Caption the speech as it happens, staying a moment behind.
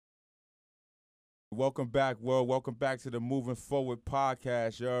Welcome back, world. Welcome back to the Moving Forward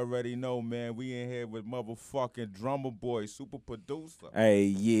podcast. You already know, man. We in here with motherfucking drummer boy, super producer. Hey,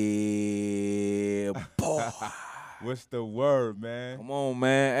 yeah, boy. What's the word, man? Come on,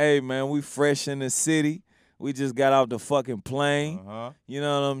 man. Hey, man, we fresh in the city. We just got off the fucking plane. You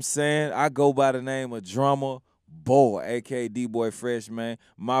know what I'm saying? I go by the name of Drummer Boy, a.k.a. D-Boy Fresh, man.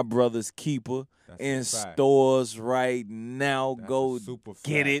 My brother's keeper. That's In a fact. stores right now. That's Go a super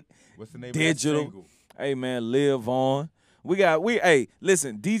get fact. it. What's the name Digital. of that single? Hey, man, live on. Hey,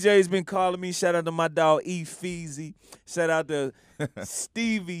 listen, DJ's been calling me. Shout out to my dog E Feezy. Shout out to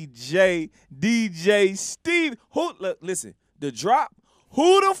Stevie J, DJ Steve. Listen, the drop.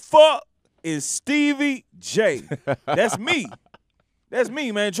 Who the fuck is Stevie J? That's me. That's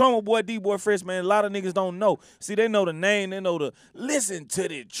me, man. Drummer boy, D-Boy Fresh, man. A lot of niggas don't know. See, they know the name. They know the listen to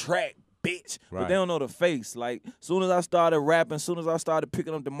the track, bitch. Right. But they don't know the face. Like, soon as I started rapping, soon as I started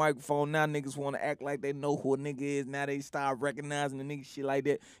picking up the microphone, now niggas want to act like they know who a nigga is. Now they start recognizing the nigga shit like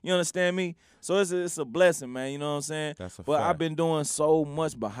that. You understand me? So it's a blessing, man. You know what I'm saying? That's a But fact. I've been doing so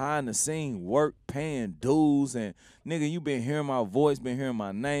much behind the scene work, paying dues, and nigga, you been hearing my voice, been hearing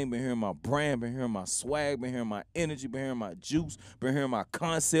my name, been hearing my brand, been hearing my swag, been hearing my energy, been hearing my juice, been hearing my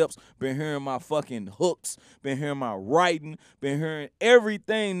concepts, been hearing my fucking hooks, been hearing my writing, been hearing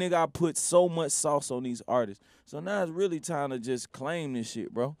everything, nigga. I put so much sauce on these artists. So now it's really time to just claim this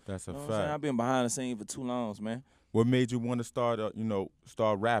shit, bro. That's a You know what I'm saying? fact. I've been behind the scene for too long, man. What made you want to start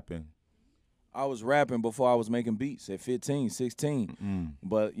rapping? I was rapping before I was making beats at 15, 16.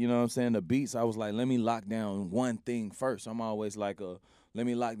 But, you know what I'm saying, the beats, I was like, let me lock down one thing first. I'm always like, let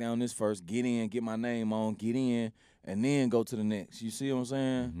me lock down this first, get in, get my name on, get in, and then go to the next. You see what I'm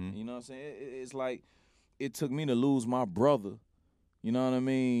saying? You know what I'm saying? It's like it took me to lose my brother, you know what I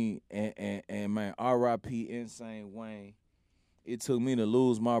mean? And man, R.I.P. Insane Wayne. It took me to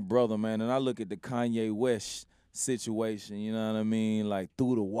lose my brother, man. And I look at the Kanye West situation, you know what I mean, like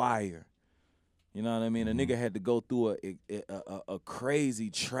through the wire. You know what I mean? A nigga had to go through a crazy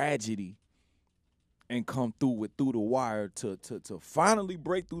tragedy and come through the wire to finally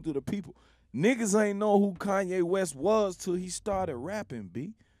break through to the people. Niggas ain't know who Kanye West was till he started rapping,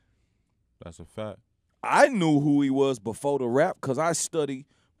 B. That's a fact. I knew who he was before the rap because I study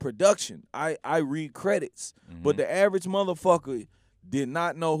production. I read credits. But the average motherfucker did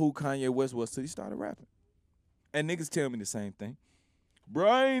not know who Kanye West was till he started rapping. And niggas tell me the same thing. Bro,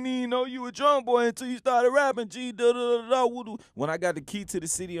 I ain't even know you a drum boy until you started rapping. When I got the key to the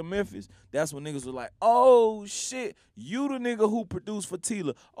city of Memphis, that's when niggas was like, oh, shit, you the nigga who produced for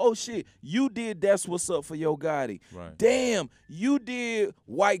Tila. Oh, shit, you did That's What's Up for Yo Gotti. Right. Damn, you did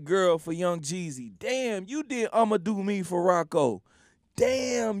White Girl for Young Jeezy. Damn, you did I'ma Do Me for Rocco.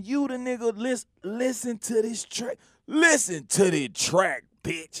 Damn, you the nigga, listen to this track. Listen to the track,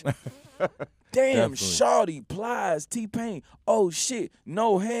 bitch. Damn, Definitely. Shawty, Plies, T-Pain. Oh, shit,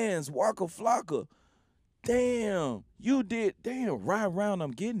 No Hands, Waka Flocka. Damn, you did. Damn, Ride Round,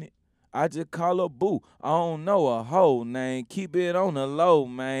 I'm getting it. I just call her boo. I don't know a whole name. Keep it on the low,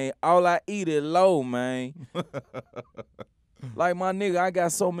 man. All I eat is low, man. Like, my nigga, I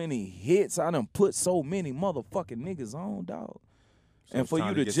got so many hits. I done put so many motherfucking niggas on, dog. So And it's for time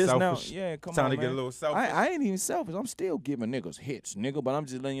you to to get just selfish. now, yeah, come Time on, to man. get a little selfish. I ain't even selfish. I'm still giving niggas hits, nigga, but I'm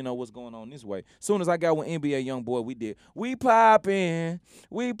just letting you know what's going on this way. Soon as I got with NBA Youngboy, we poppin',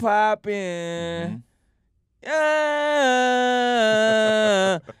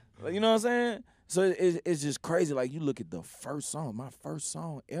 yeah. You know what I'm saying? So it's just crazy. Like, you look at the first song, my first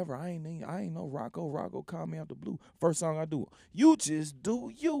song ever. I ain't know Rocco called me out the blue. First song I do. You just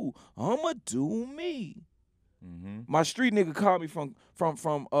do you. I'ma do me. My street nigga called me from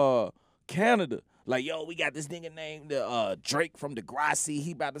Canada. Like, yo, we got this nigga named Drake from Degrassi.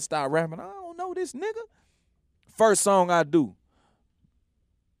 He about to start rapping. I don't know this nigga. First song I do.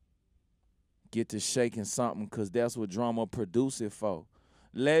 Get to shaking something, cause that's what drama produce it for.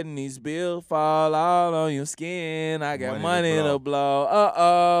 Letting these bills fall all on your skin. I got money to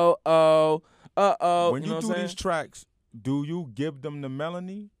blow. When you you know do what I'm these saying? tracks, do you give them the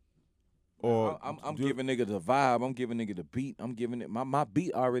melody? Or I'm do- giving nigga the vibe. I'm giving nigga the beat. I'm giving it my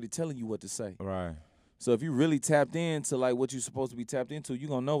beat already telling you what to say. Right. So if you really tapped into like what you're supposed to be tapped into, you're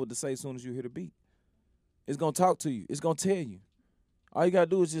gonna know what to say as soon as you hear the beat. It's gonna talk to you. It's gonna tell you. All you gotta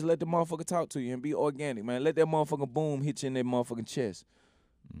do is just let the motherfucker talk to you and be organic, man. Let that motherfucking boom hit you in that motherfucking chest.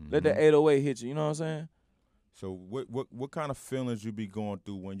 Let that 808 hit you. You know what I'm saying? So what kind of feelings you be going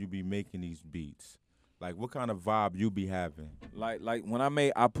through when you be making these beats? Like, what kind of vibe you be having? Like when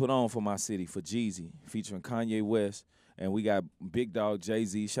I put on for my city for Jeezy featuring Kanye West, and we got Big Dog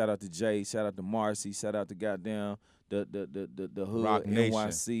Jay-Z. Shout out to Jay. Shout out to Marcy. Shout out to goddamn the hood, Rock Nation.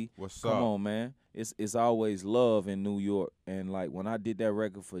 NYC. What's Come up? on, man. It's always love in New York. And like when I did that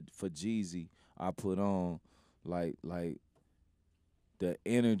record for Jeezy, I put on like the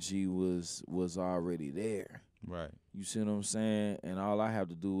energy was already there. Right. You see what I'm saying? And all I have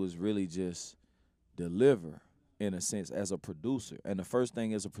to do is really just deliver, in a sense, as a producer. And the first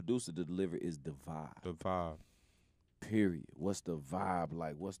thing as a producer to deliver is the vibe. The vibe. Period. What's the vibe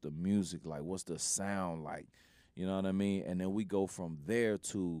like? What's the music like? What's the sound like? You know what I mean? And then we go from there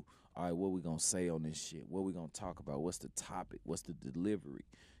to, all right, what we going to say on this shit? What we going to talk about? What's the topic? What's the delivery?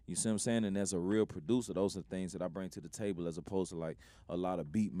 You see what I'm saying? And as a real producer, those are things that I bring to the table, as opposed to like a lot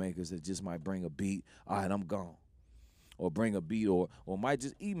of beat makers that just might bring a beat, all right, I'm gone. Or bring a beat, or might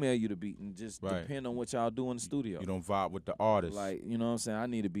just email you the beat, and just depend on what y'all do in the studio. You don't vibe with the artist. Like, you know what I'm saying? I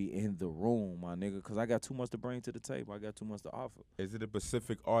need to be in the room, my nigga, because I got too much to bring to the table. I got too much to offer. Is it a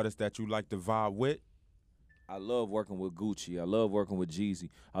specific artist that you like to vibe with? I love working with Gucci. I love working with Jeezy.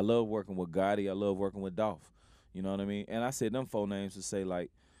 I love working with Gotti. I love working with Dolph. You know what I mean? And I said them 4 names to say,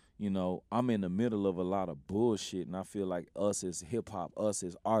 like, you know, I'm in the middle of a lot of bullshit, and I feel like us as hip-hop, us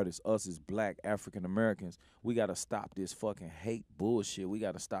as artists, us as black African-Americans, we got to stop this fucking hate bullshit. We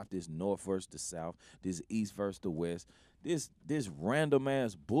got to stop this North versus the South, this East versus the West, this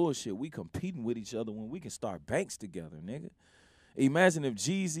random-ass bullshit. We competing with each other when we can start banks together, nigga. Imagine if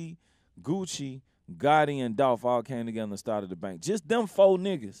Jeezy, Gucci, Gotti, and Dolph all came together and started the bank. Just them 4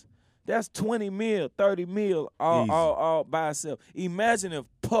 niggas. That's 20 mil, 30 mil all by itself. Imagine if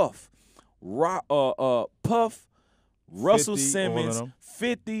Puff, Russell Simmons,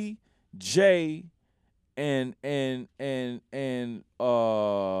 50, Jay, and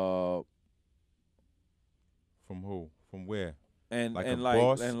From who? From where? and Like and a like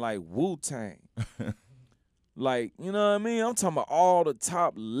boss? and like Wu-Tang. Like, you know what I mean? I'm talking about all the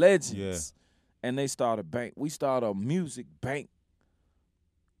top legends. Yeah. And they start a bank. We start a music bank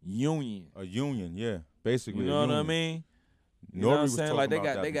union. A union, yeah. Basically, You know a what I union. mean? You Nori know what I'm was saying? talking Like they about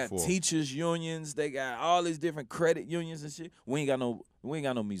got that they got before. teachers unions, they got all these different credit unions and shit. We ain't got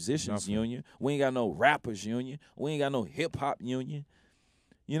no musicians Nothing. union. We ain't got no rappers union. We ain't got no hip hop union.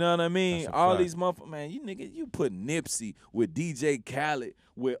 You know what I mean? That's a All fact. these motherfuckers, man, you put Nipsey with DJ Khaled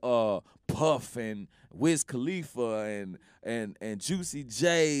with Puff and Wiz Khalifa and Juicy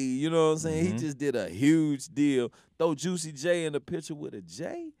J, you know what I'm saying? He just did a huge deal. Throw Juicy J in the picture with a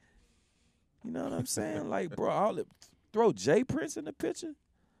J. You know what I'm saying? Like, bro, throw J Prince in the picture.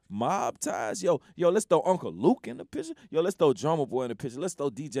 Mob ties. Yo, let's throw Uncle Luke in the picture. Yo, let's throw Drummer Boy in the picture. Let's throw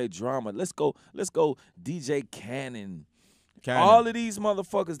DJ Drama. Let's go DJ Cannon. All of these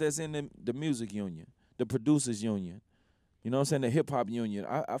motherfuckers that's in the music union, the producers union, you know what I'm saying, the hip-hop union.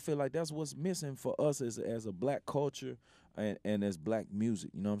 I feel like that's what's missing for us as a black culture and as black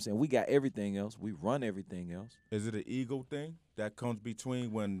music. You know what I'm saying? We got everything else. We run everything else. Is it an ego thing that comes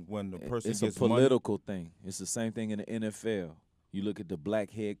between when the person It's gets a political thing. It's the same thing in the NFL. You look at the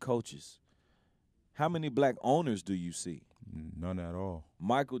black head coaches. How many black owners do you see? money? None at all.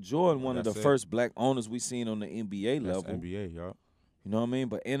 Michael Jordan, one of the That's it. first black owners we seen on the NBA That's level. NBA, y'all. You know what I mean?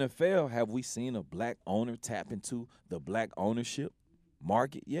 But NFL, have we seen a black owner tap into the black ownership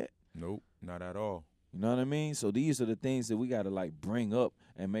market yet? Nope, not at all. You know what I mean? So these are the things that we got to like bring up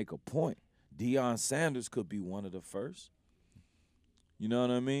and make a point. Deion Sanders could be one of the first. You know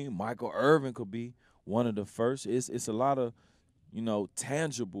what I mean? Michael Irvin could be one of the first. It's a lot of, you know,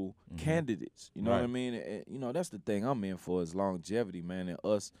 tangible candidates. You know what I Right. mean? And, you know, that's the thing I'm in for is longevity, man, and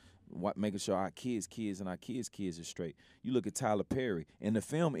us making sure our kids and our kids' kids are straight. You look at Tyler Perry. In the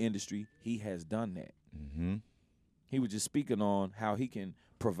film industry, he has done that. Mm-hmm. He was just speaking on how he can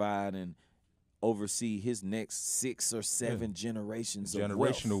provide and oversee his next 6 or 7 generations of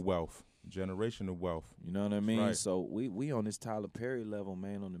Generational wealth. wealth. Generational wealth. You know what I mean? right. So we on this Tyler Perry level,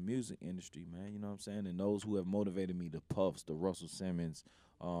 man, on the music industry, man. You know what I'm saying? And those who have motivated me, the Puffs, the Russell Simmons,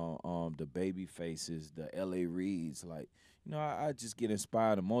 the Baby Faces, the L.A. Reeds, like, you know, I just get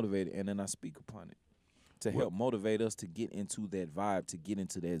inspired and motivated, and then I speak upon it to help motivate us to get into that vibe, to get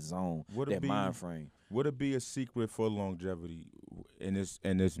into that zone, Would it that be- mind frame. Would it be a secret for longevity in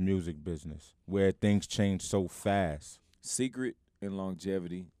this music business where things change so fast? Secret in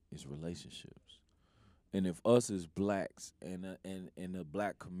longevity is relationships. And if us as blacks and in the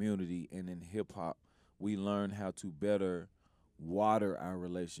black community and in hip hop, we learn how to better water our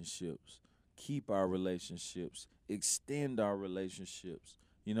relationships, keep our relationships, extend our relationships.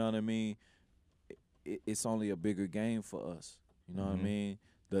 You know what I mean? It's only a bigger game for us. You know what I mean?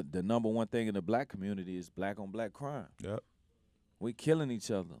 The number one thing in the black community is black on black crime. Yep. We killing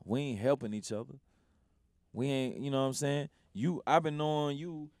each other. We ain't helping each other. We ain't, you know what I'm saying? I've been knowing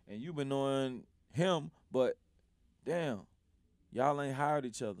you and you've been knowing him, but damn, y'all ain't hired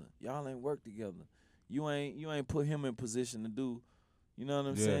each other. Y'all ain't worked together. You ain't put him in position to do, you know what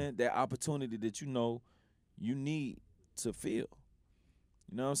I'm saying? That opportunity that you need to fill.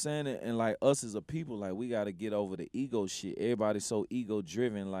 You know what I'm saying? And like us as a people, like we gotta get over the ego shit. Everybody's so ego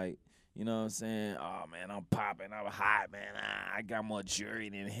driven, like, you know what I'm saying? Oh man, I'm popping, I'm hot, man. I got more jury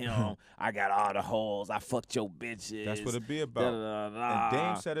than him. I got all the hoes. I fucked your bitches. That's what it be about. Da, da, da, And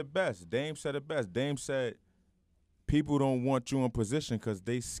Dame da. said it best. Dame said people don't want you in position because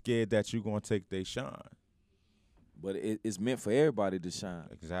they scared that you're gonna take their shine. But it's meant for everybody to shine.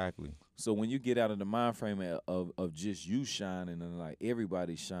 Exactly. So when you get out of the mind frame of just you shining and like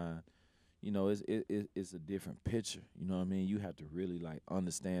everybody shine, you know, it's a different picture. You know what I mean? You have to really like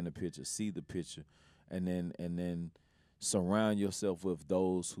understand the picture, see the picture, and then surround yourself with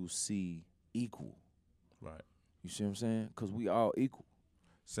those who see equal. Right. You see what I'm saying? Because we all equal.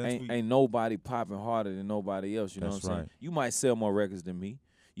 Since Ain't nobody popping harder than nobody else. You know what I'm saying? right. You might sell more records than me.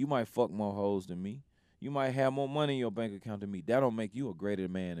 You might fuck more hoes than me. You might have more money in your bank account than me. That don't make you a greater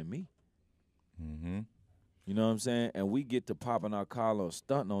man than me. Mm-hmm. You know what I'm saying? And we get to popping our collar or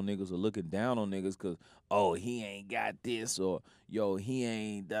stunting on niggas or looking down on niggas because, oh, he ain't got this, or yo, he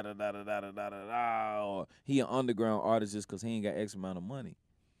ain't da-da-da-da-da-da-da-da, or he an underground artist just because he ain't got X amount of money.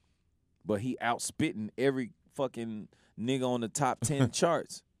 But he outspitting every fucking nigga on the top 10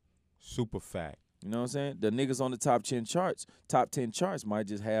 charts. Super fact. You know what I'm saying? The niggas on the top 10 charts might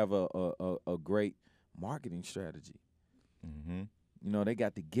just have a great marketing strategy. Mm-hmm. You know, they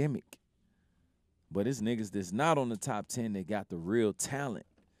got the gimmick. But it's niggas that's not on the top 10 that got the real talent.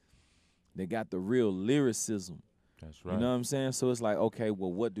 They got the real lyricism. That's right. You know what I'm saying? So it's like, okay,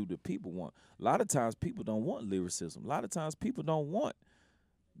 well, what do the people want? A lot of times people don't want lyricism. A lot of times people don't want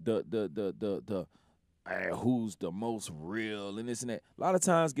the who's the most real and this and that. A lot of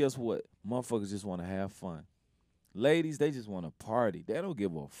times, guess what? Motherfuckers just want to have fun. Ladies, they just want to party. They don't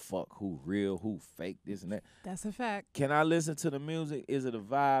give a fuck who real, who fake, this and that. That's a fact. Can I listen to the music? Is it a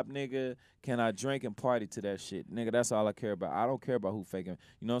vibe, nigga? Can I drink and party to that shit? Nigga, that's all I care about. I don't care about who faking.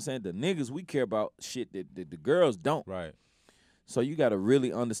 You know what I'm saying? The niggas, we care about shit that the girls don't. Right. So you got to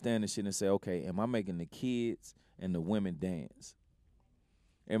really understand this shit and say, okay, am I making the kids and the women dance?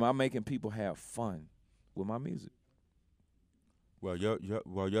 Am I making people have fun with my music? Well, your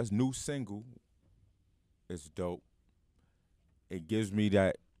new single is dope. It gives me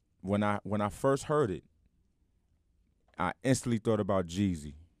that when I first heard it, I instantly thought about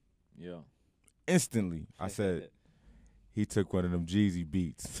Jeezy. Yeah. Instantly, I said he took one of them Jeezy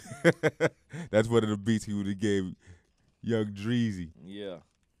beats. That's one of the beats he would have gave Young Dreezy. Yeah.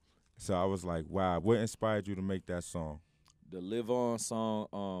 So I was like, wow, what inspired you to make that song? The Live On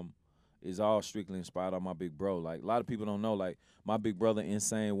song is all strictly inspired on my big bro. Like, a lot of people don't know, like, my big brother,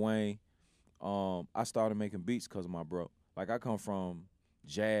 Insane Wayne, I started making beats because of my bro. Like, I come from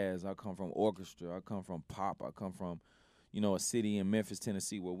jazz, I come from orchestra, I come from pop, I come from, you know, a city in Memphis,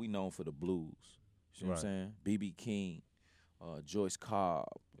 Tennessee, where we known for the blues. You know what I'm saying? B.B. King, Joyce Cobb,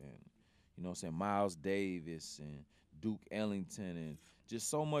 and, you know what I'm saying, Miles Davis, and Duke Ellington, and just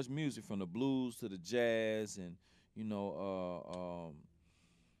so much music from the blues to the jazz, and, you know,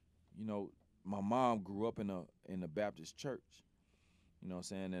 my mom grew up in a Baptist church. You know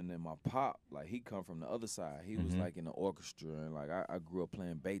what I'm saying? And then my pop, like, he come from the other side. He was, like, in the orchestra. And, like, I grew up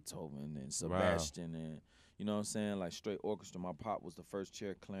playing Beethoven and Sebastian and, you know what I'm saying? Like, straight orchestra. My pop was the first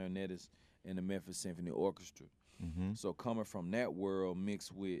chair clarinetist in the Memphis Symphony Orchestra. Mm-hmm. So coming from that world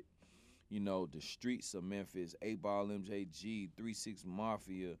mixed with, you know, the streets of Memphis, 8-Ball MJG, 3-6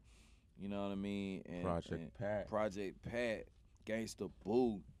 Mafia, you know what I mean? And Project Pat, Gangsta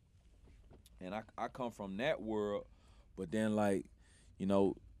Boo. And I come from that world, but then, like, you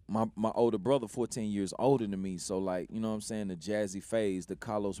know, my older brother, 14 years older than me, so, like, you know what I'm saying, the Jazzy Faze, the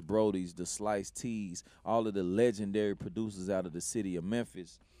Carlos Brodys, the Slice T's, all of the legendary producers out of the city of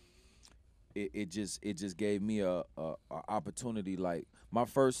Memphis, it just gave me a opportunity. Like, my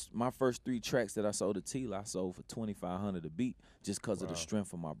first 3 tracks that I sold to Tila, I sold for $2,500 a beat just because of the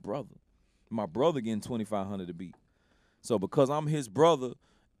strength of my brother. My brother getting $2,500 a beat. So because I'm his brother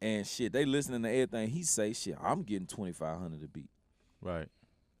and shit, they listening to everything he say, shit, I'm getting $2,500 a beat. Right.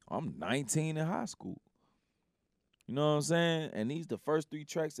 I'm 19 in high school. You know what I'm saying? And these the first 3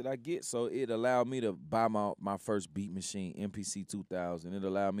 tracks that I get, so it allowed me to buy my first beat machine, MPC 2000. It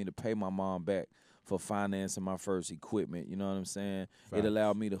allowed me to pay my mom back for financing my first equipment. You know what I'm saying? Facts. It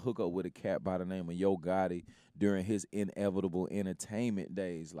allowed me to hook up with a cat by the name of Yo Gotti during his Inevitable Entertainment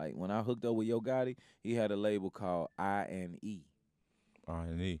days. Like, when I hooked up with Yo Gotti, he had a label called I&E.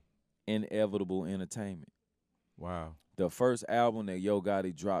 I&E. Inevitable Entertainment. Wow. The first album that Yo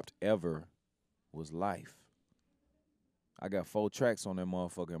Gotti dropped ever was Life. I got 4 tracks on that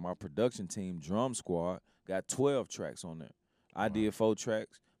motherfucker. And my production team, Drum Squad, got 12 tracks on there. I did 4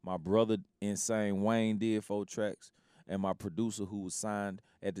 tracks. My brother, Insane Wayne, did 4 tracks. And my producer, who was signed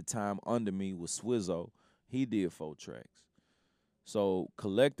at the time under me, was Swizzo. He did 4 tracks. So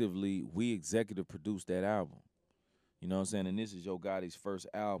collectively, we executive produced that album. You know what I'm saying? And this is Yo Gotti's first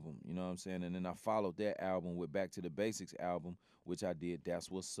album. You know what I'm saying? And then I followed that album with Back to the Basics album, which I did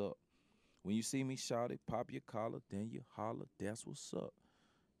That's What's Up. When you see me shout it, pop your collar, then you holler, that's what's up.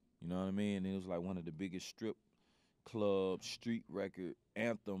 You know what I mean? And it was like one of the biggest strip club, street record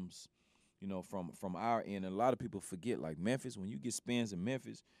anthems, you know, from our end. And a lot of people forget, like Memphis, when you get spins in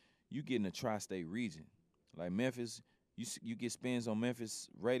Memphis, you get in the tri-state region. Like Memphis, you get spins on Memphis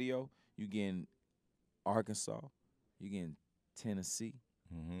radio, you get in Arkansas, you get in Tennessee,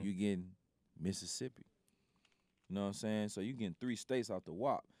 you get in Mississippi. You know what I'm saying? So you getting 3 states out the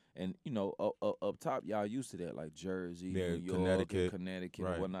WAP. And, you know, up top, y'all used to that, like Jersey, New York, Connecticut,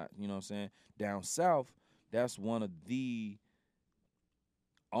 right, and whatnot. You know what I'm saying? Down south, that's one of the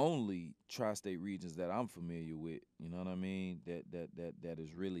only tri-state regions that I'm familiar with. You know what I mean? That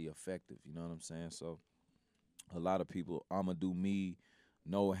is really effective. You know what I'm saying? So a lot of people, I'ma Do Me,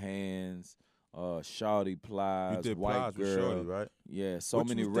 No Hands, Shawty Plies, you did White Plies Girl, with Shorty, right? Yeah, so what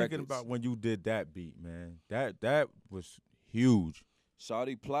many you was records. Thinking about when you did that beat, man? That was huge.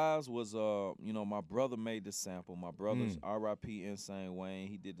 Shawty Plies was, you know, my brother made the sample. My brother's R.I.P. Insane Wayne.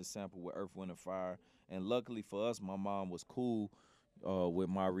 He did the sample with Earth, Wind, and Fire. And luckily for us, my mom was cool with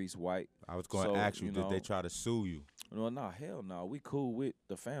Maurice White. I was going to ask you, did they try to sue you? No, hell no. We cool with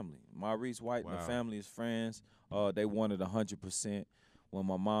the family. Maurice White and the Wow. family is friends. They wanted 100%. When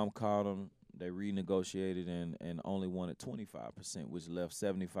my mom called them, they renegotiated and only wanted 25%, which left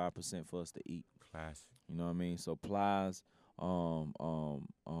 75% for us to eat. Classic. You know what I mean? So Plies, the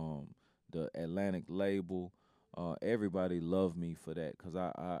Atlantic label, everybody loved me for that because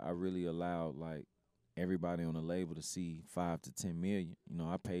I really allowed like everybody on the label to see 5 to 10 million. You know,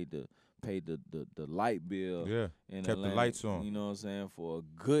 I paid the light bill. Yeah, in kept Atlantic, the lights on. You know what I'm saying? For a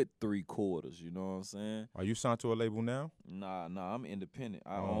good 3/4. You know what I'm saying? Are you signed to a label now? Nah, I'm independent.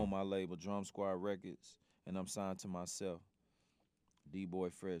 I own my label, Drum Squad Records, and I'm signed to myself. D-Boy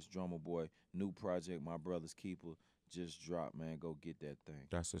Fresh, Drummer Boy, new project, My Brother's Keeper, just dropped, man. Go get that thing.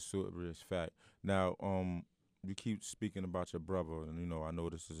 That's a serious fact. Now, you keep speaking about your brother, and, you know, I know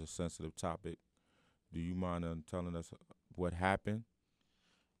this is a sensitive topic. Do you mind telling us what happened?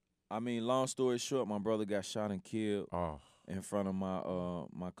 I mean, long story short, my brother got shot and killed Oh, in front of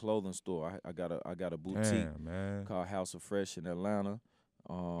my clothing store. I got a boutique damn, man. called House of Fresh in Atlanta.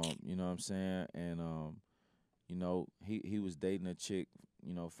 You know what I'm saying? And you know, he was dating a chick,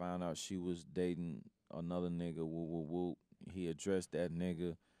 you know, found out she was dating another nigga, whoop, whoop, whoop. He addressed that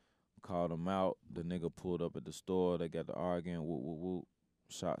nigga, called him out. The nigga pulled up at the store. They got to arguing, whoop, whoop, whoop.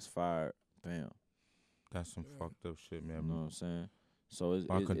 Shots fired, bam. That's some fucked up shit, man. You know what I'm saying? So it's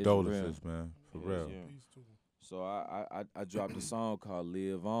My condolences, man, for real. Yeah. So I dropped a song called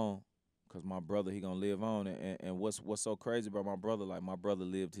Live On, cause my brother, he gonna live on. And what's so crazy about my brother, like my brother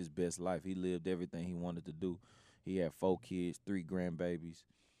lived his best life. He lived everything he wanted to do. He had 4 kids, 3 grandbabies.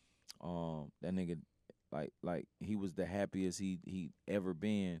 That nigga, like he was the happiest he ever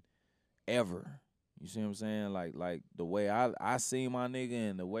been, ever. You see what I'm saying? Like the way I seen my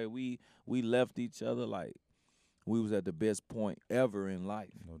nigga and the way we left each other, like we was at the best point ever in life.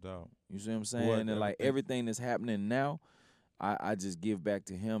 No doubt. You see what I'm saying? And like everything that's happening now, I just give back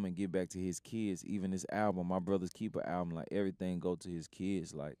to him and give back to his kids. Even this album, My Brother's Keeper album, like everything go to his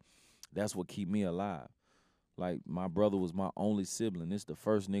kids. Like that's what keep me alive. Like my brother was my only sibling. It's the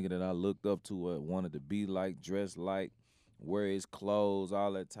first nigga that I looked up to, wanted to be like, dress like, wear his clothes,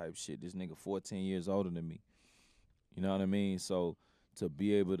 all that type shit. This nigga 14 years older than me. You know what I mean? So to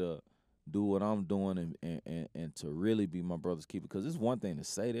be able to do what I'm doing and to really be my brother's keeper, because it's one thing to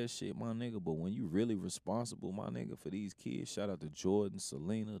say that shit, my nigga, but when you really responsible, my nigga, for these kids, shout out to Jordan,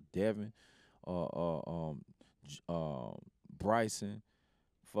 Selena, Devin, Bryson,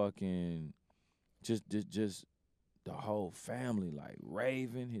 fucking just the whole family, like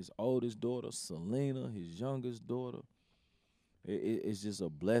Raven, his oldest daughter, Selena, his youngest daughter. It's just a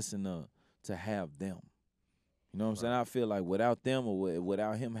blessing to have them. You know what I'm saying? I feel like without them or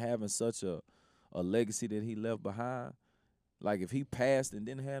without him having such a legacy that he left behind, like if he passed and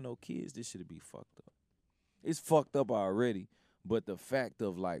didn't have no kids, this should be fucked up. It's fucked up already, but the fact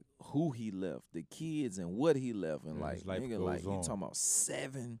of like who he left, the kids and what he left, and like nigga, like you talking about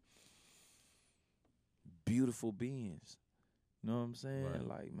 7 beautiful beings. You know what I'm saying? Right.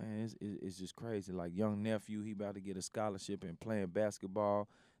 Like, man, it's just crazy. Like, young nephew, he about to get a scholarship in playing basketball.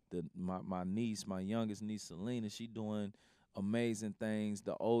 My niece, my youngest niece, Selena, she doing amazing things.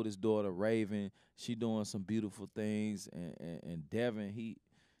 The oldest daughter, Raven, she doing some beautiful things. And Devin, he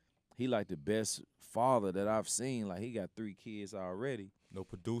like the best father that I've seen. Like, he got 3 kids already. No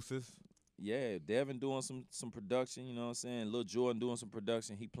producers. Yeah, Devin doing some production, you know what I'm saying? Lil Jordan doing some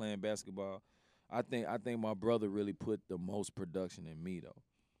production. He playing basketball. I think my brother really put the most production in me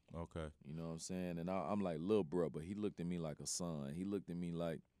though. Okay. You know what I'm saying? And I'm like little bro, but he looked at me like a son. He looked at me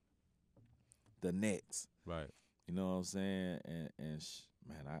like the next. Right. You know what I'm saying? And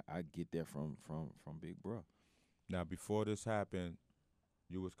man, I get that from Big Bro. Now, before this happened,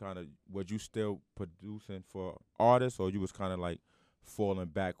 you was you still producing for artists, or you was kind of like falling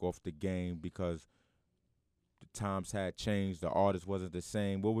back off the game because the times had changed, the artist wasn't the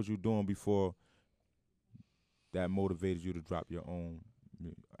same? What was you doing before that motivated you to drop your own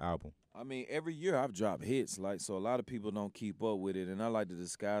album? I mean, every year I've dropped hits, like, so a lot of people don't keep up with it, and I like to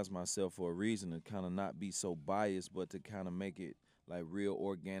disguise myself for a reason to kind of not be so biased, but to kind of make it like real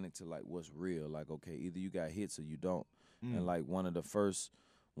organic to like what's real. Like, okay, either you got hits or you don't. And like one of the first,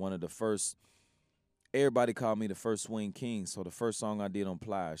 everybody called me the first Swing King. So the first song I did on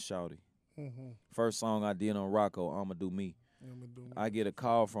Plies, Shawty. Mm-hmm. First song I did on Rocco, I'ma Do Me. I get a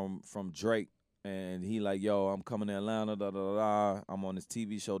call from Drake, and he like, yo, I'm coming to Atlanta, da da da. I'm on this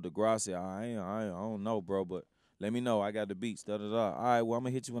TV show, Degrassi. I don't know, bro, but let me know. I got the beats, da da da. All right, well, I'm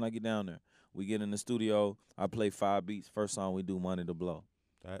gonna hit you when I get down there. We get in the studio. I play 5 beats. First song we do, Money to Blow.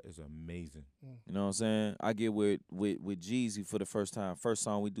 That is amazing. You know what I'm saying? I get with Jeezy for the first time. First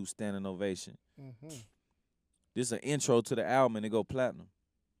song we do, Standing Ovation. Mm-hmm. This is an intro to the album, and it go platinum.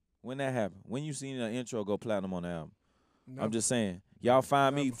 When that happened? When you seen an intro go platinum on the album? Never. I'm just saying. Y'all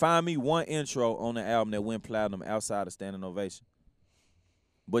find me one intro on the album that went platinum outside of Standing Ovation.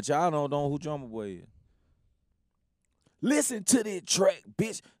 But y'all don't know who Drumma Boy is. Listen to this track,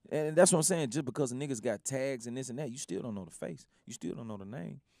 bitch. And that's what I'm saying. Just because the niggas got tags and this and that, you still don't know the face. You still don't know the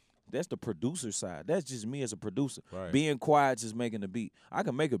name. That's the producer side. That's just me as a producer. Right. Being quiet, just making the beat. I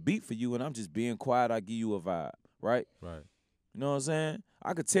can make a beat for you, and I'm just being quiet. I give you a vibe, right? Right. You know what I'm saying?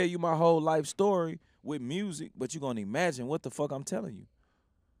 I could tell you my whole life story with music, but you're going to imagine what the fuck I'm telling you.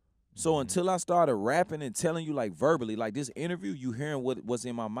 So until I started rapping and telling you like verbally, like this interview, you hearing what's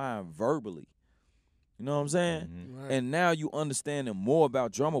in my mind verbally. You know what I'm saying? Mm-hmm. Right. And now you understanding more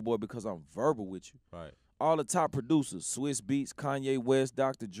about Drumma Boy because I'm verbal with you. Right. All the top producers, Swiss Beats, Kanye West,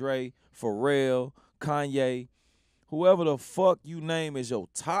 Dr. Dre, Pharrell, Kanye, whoever the fuck you name is your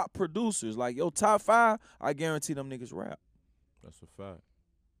top producers, like your top 5, I guarantee them niggas rap. That's a fact.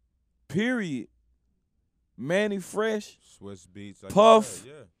 Period. Manny Fresh, Swiss Beats, like Puff.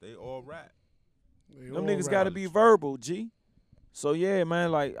 yeah, they all rap. Them niggas got to be verbal, G. So yeah,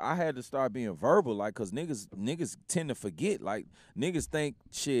 man, like I had to start being verbal, like, cause niggas tend to forget. Like niggas think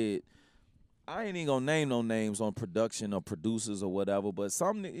shit. I ain't even gonna name no names on production or producers or whatever, but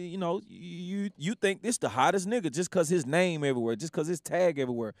some, you know, you think this the hottest nigga just cause his name everywhere, just cause his tag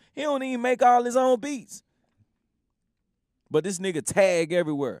everywhere. He don't even make all his own beats. But this nigga tag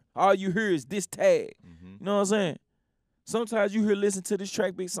everywhere. All you hear is this tag. Mm-hmm. You know what I'm saying? Sometimes you hear listen to this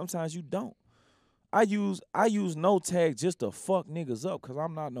track beat, sometimes you don't. I use no tag just to fuck niggas up, cause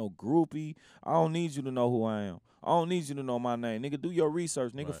I'm not no groupie. I don't need you to know who I am. I don't need you to know my name. Nigga, do your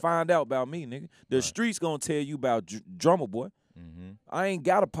research. Nigga, Right. find out about me, nigga. The Right. streets gonna tell you about Drumma Boy. Mm-hmm. I ain't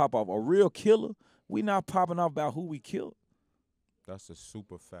gotta pop off. A real killer, we not popping off about who we killed. That's a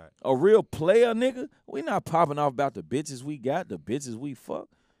super fact. A real player, nigga, we not popping off about the bitches we got, the bitches we fuck.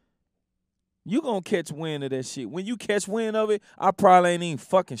 You gonna catch wind of that shit. When you catch wind of it, I probably ain't even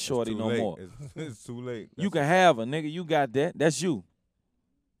fucking shorty It's too no late. more. It's too late. You can have her, nigga. You got that. That's you.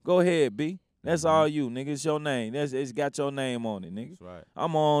 Go ahead, B. That's all you, nigga. It's your name. It's got your name on it, nigga. That's right.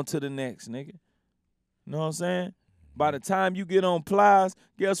 I'm on to the next, nigga. You know what I'm saying? By the time you get on Plies,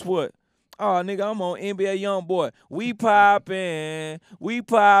 guess what? Oh, nigga, I'm on NBA YoungBoy. We poppin'. We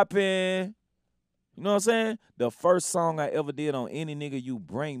poppin'. You know what I'm saying? The first song I ever did on Any Nigga You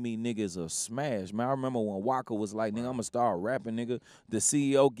Bring Me, nigga, is a smash, man. I remember when Waka was like, nigga, I'm gonna start rapping, nigga. The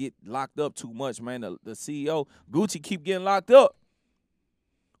CEO get locked up too much, man. The CEO, Gucci keep getting locked up.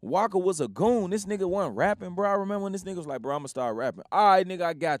 Waka was a goon. This nigga wasn't rapping, bro. I remember when this nigga was like, bro, I'm gonna start rapping. All right, nigga,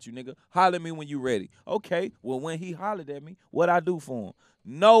 I got you, nigga. Holler at me when you ready. Okay, well, when he hollered at me, what I do for him?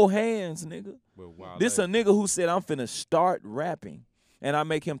 No hands, nigga. This a nigga who said, I'm finna start rapping. And I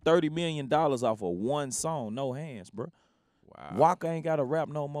make him $30 million off of one song, No Hands, bro. Wow. Waka ain't got to rap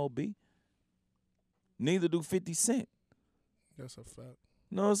no more, B. Neither do 50 Cent. That's a fact.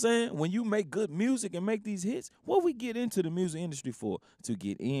 You know what I'm saying? When you make good music and make these hits, what we get into the music industry for? To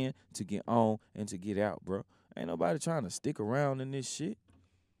get in, to get on, and to get out, bro. Ain't nobody trying to stick around in this shit.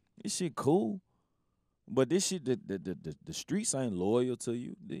 This shit cool. But this shit, the streets ain't loyal to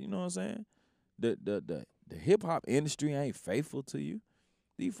you. You know what I'm saying? The hip hop industry ain't faithful to you.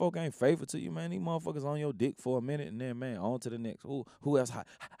 These folk ain't faithful to you, man. These motherfuckers on your dick for a minute and then, man, on to the next. Who else hot?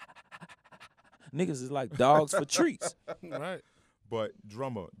 Niggas is like dogs for treats. Right. But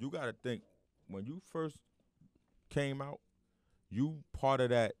drummer, you gotta think when you first came out, you part of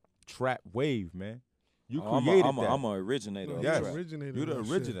that trap wave, man. You created that. I'm an originator. Of Yes. trap. Originator You the of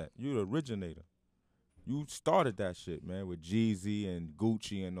that originator. You the originator. You started that shit, man, with Jeezy and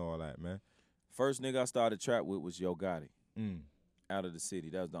Gucci and all that, man. First nigga I started trap with was Yo Gotti. Mm. Out of the city.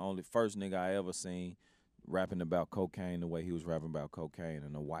 That was the only first nigga I ever seen rapping about cocaine the way he was rapping about cocaine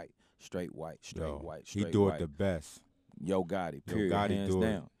and straight white. He do it the best. Yo Gotti, period, Gotti hands do it.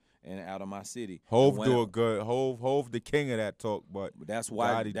 down. And out of my city. Hove And do it good. Hove the king of that talk, but That's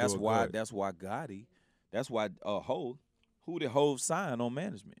why. Gotti That's do it why. good. That's why Gotti. That's why Hove. Who did Hove sign on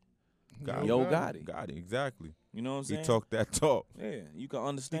management? Yo Gotti. Gotti, exactly. You know what I'm He saying? talk that talk. Yeah, you can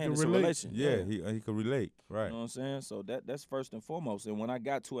understand can it's a relate. relation. Yeah, he can relate. Right. You know what I'm saying? So that's first and foremost. And when I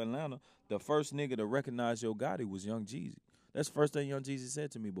got to Atlanta, the first nigga to recognize Yo Gotti was Young Jeezy. That's the first thing Young Jeezy said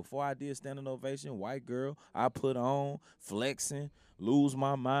to me. Before I did Standing Ovation, White Girl, I Put On, Flexing, Lose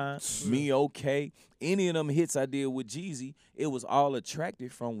My Mind, Me Okay. Any of them hits I did with Jeezy, it was all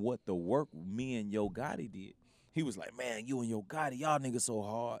attracted from what the work me and Yo Gotti did. He was like, man, you and Yo Gotti, y'all niggas so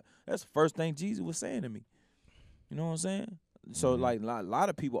hard. That's the first thing Jeezy was saying to me. You know what I'm saying? So, like, a lot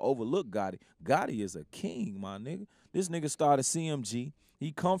of people overlook Gotti. Gotti is a king, my nigga. This nigga started CMG.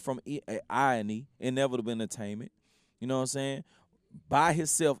 He come from I&E, Inevitable Entertainment. You know what I'm saying? Buy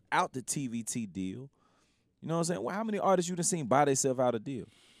himself out the TVT deal. You know what I'm saying? Well, how many artists you done seen buy themselves out a deal?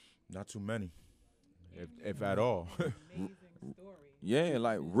 Not too many, if at all. Yeah,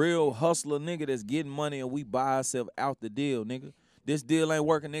 like real hustler nigga that's getting money and we buy ourselves out the deal, nigga. This deal ain't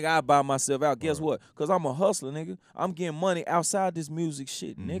working, nigga. I buy myself out. Guess what? Because I'm a hustler, nigga. I'm getting money outside this music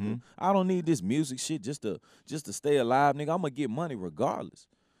shit, nigga. I don't need this music shit just to stay alive, nigga. I'm going to get money regardless.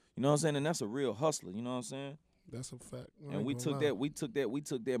 You know what I'm saying? And that's a real hustler, you know what I'm saying? That's a fact. And we took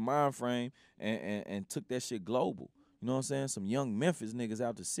that mind frame and took that shit global. You know what I'm saying? Some young Memphis niggas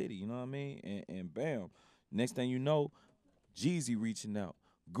out the city, you know what I mean? And bam. Next thing you know, Jeezy reaching out,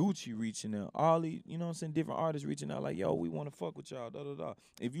 Gucci reaching out, all these, you know what I'm saying, different artists reaching out like, yo, we want to fuck with y'all, da-da-da.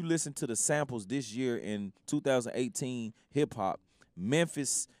 If you listen to the samples this year in 2018 hip-hop,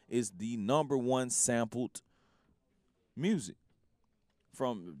 Memphis is the #1 sampled music.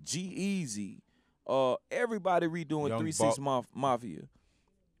 From G-Eazy, everybody redoing Young 3 6 Mafia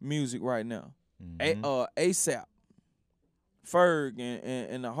music right now. ASAP, Ferg,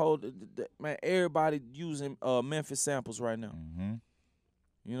 and the whole man, everybody using Memphis samples right now.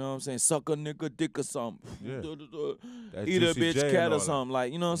 You know what I'm saying? Suck a nigga dick or something. Yeah. That Eat a Juicy bitch J and cat all or that. something.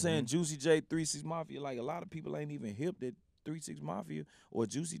 Like, you know what I'm saying? Juicy J, 3 6 Mafia. Like, a lot of people ain't even hip that 3 6 Mafia or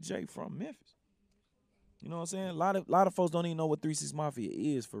Juicy J from Memphis. You know what I'm saying? A lot of folks don't even know what 3 6 Mafia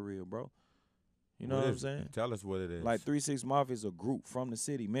is for real, bro. You know what I'm saying? Tell us what it is. Like 3 6 Mafia is a group from the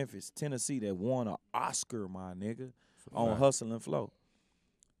city, Memphis, Tennessee, that won an Oscar, my nigga, on fact. Hustle and Flow.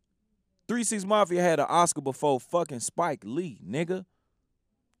 3 6 Mafia had an Oscar before fucking Spike Lee, nigga.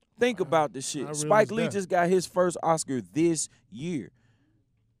 Think about this shit. How real Spike is Lee that? just got his first Oscar this year.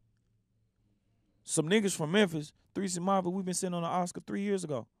 Some niggas from Memphis, 3 6 Mafia, we've been sitting on an Oscar 3 years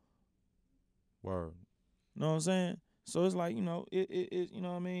ago. Word. You know what I'm saying? So it's like, you know, it you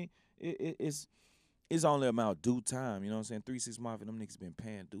know what I mean? It's only about due time. You know what I'm saying? 3 6 Mafia, them niggas been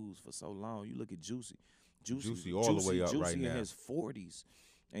paying dues for so long. You look at Juicy all the way up Juicy right in now. his 40s.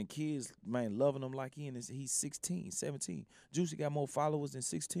 And kids, man, loving him like he's 16, 17. Juicy got more followers than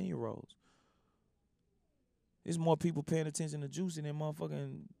 16-year-olds. There's more people paying attention to Juicy than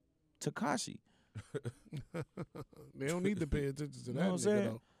motherfucking Tekashi. They don't need to pay attention to You that know what I'm nigga, saying?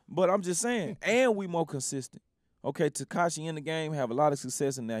 though. But I'm just saying, and we more consistent. Okay, Tekashi in the game, have a lot of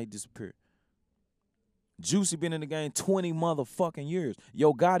success, and now he disappeared. Juicy been in the game 20 motherfucking years.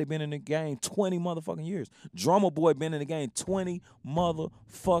 Yo Gotti been in the game 20 motherfucking years. Drummer Boy been in the game 20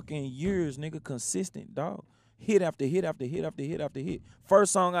 motherfucking years, nigga. Consistent, dog. Hit after hit after hit after hit after hit.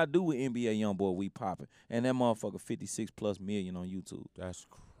 First song I do with NBA Youngboy, We Poppin'. And that motherfucker 56+ million on YouTube. That's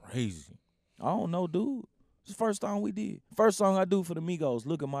crazy. I don't know, dude. It's the first song we did. First song I do for the Migos,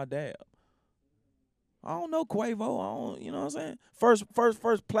 Look at My Dab. I don't know Quavo. I don't, you know what I'm saying?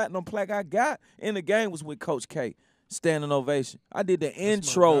 First platinum plaque I got in the game was with Coach K, Standing Ovation. I did the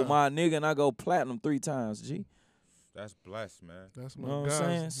intro, my my nigga, and I go platinum 3 times, G. That's blessed, man. That's You my know what I'm guys,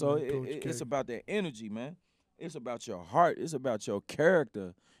 saying? So man, Coach it's K. about that energy, man. It's about your heart. It's about your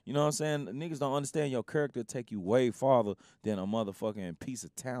character. You know what I'm saying? Niggas don't understand your character take you way farther than a motherfucking piece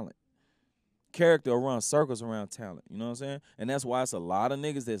of talent. character run circles around talent. You know what I'm saying? And that's why it's a lot of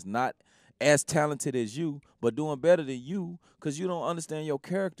niggas that's not as talented as you, but doing better than you, because you don't understand your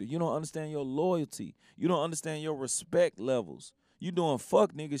character. You don't understand your loyalty. You don't understand your respect levels. You doing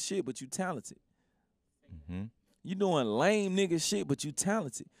fuck nigga shit, but you talented. Mm-hmm. You doing lame nigga shit, but you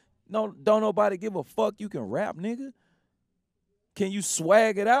talented. No, don't nobody give a fuck you can rap, nigga. Can you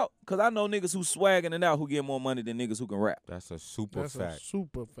swag it out? Because I know niggas who swagging it out who get more money than niggas who can rap. That's a super That's fact. a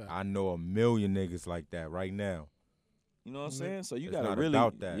super fact. I know a million niggas like that right now. You know what I'm saying? So you It's gotta not really,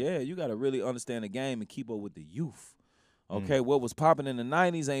 about that. yeah, you gotta really understand the game and keep up with the youth. Okay, what was popping in the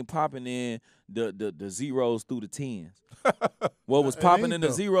 '90s ain't popping in the zeros through the tens. What was It popping ain't in the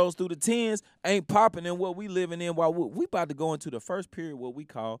though. zeros through the tens ain't popping in what we living in. While we about to go into the first period, what we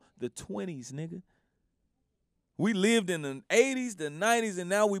call the 20s, nigga. We lived in the 80s, the 90s, and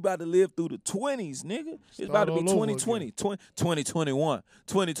now we about to live through the 20s, nigga. It's about to be Start all over 2020, 2021,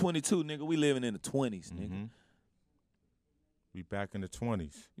 2022, nigga. We living in the 20s, nigga. Mm-hmm. We back in the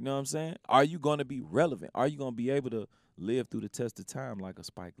 20s. You know what I'm saying? Are you going to be relevant? Are you going to be able to live through the test of time like a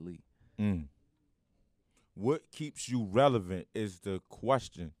Spike Lee? Mm. What keeps you relevant is the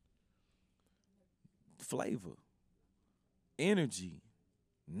question. Flavor, energy,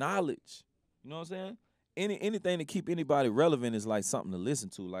 knowledge. You know what I'm saying? Anything to keep anybody relevant is like something to listen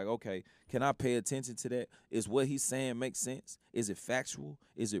to. Like, okay, can I pay attention to that? Is what he's saying make sense? Is it factual?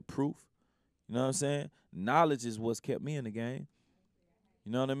 Is it proof? You know what I'm saying? Knowledge is what's kept me in the game.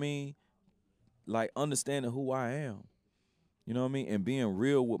 You know what I mean? Like understanding who I am. You know what I mean? And being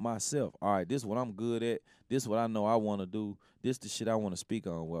real with myself. All right, this is what I'm good at. This is what I know I want to do. This the shit I want to speak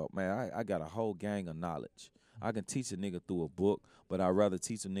on. Well, man, I got a whole gang of knowledge. I can teach a nigga through a book, but I'd rather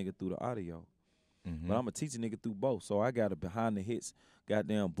teach a nigga through the audio. Mm-hmm. But I'm going to teach a nigga through both. So I got a behind the hits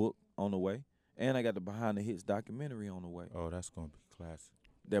goddamn book on the way, and I got the behind the hits documentary on the way Oh, that's going to be classic.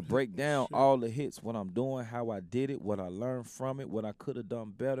 that break down Shit. all the hits, what I'm doing, how I did it, what I learned from it, what I could have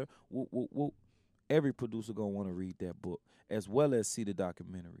done better. Whoop, whoop, whoop. Every producer going to want to read that book as well as see the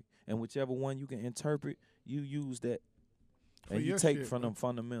documentary. And whichever one you can interpret, you use that. For And you your take shit, from man. them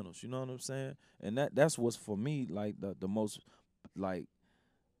fundamentals. You know what I'm saying? And that's what's for me like the most like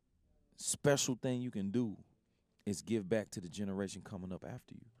special thing you can do is give back to the generation coming up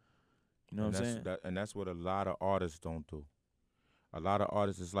after you. You know what I'm saying? And that's what a lot of artists don't do. A lot of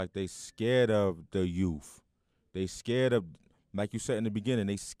artists, it's like they scared of the youth. They scared of, like you said in the beginning,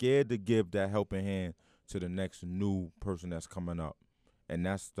 they scared to give that helping hand to the next new person that's coming up. And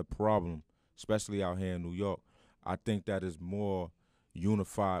that's the problem, especially out here in New York. I think that is more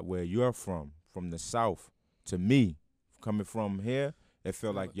unified where you're from the South. To me, coming from here, it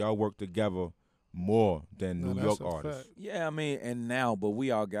felt like y'all work together more than No, New that's York a artists. fact. Yeah, I mean, and now, but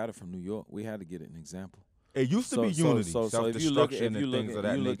we all got it from New York. We had to get an example. It used to be unity, So if you look, self-destruction, and things of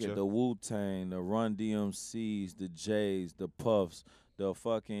that you look nature. at the Wu-Tang, the Run DMCs, the Jays, the Puffs, the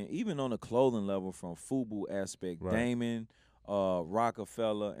fucking even on the clothing level from FUBU aspect, Right. Damon,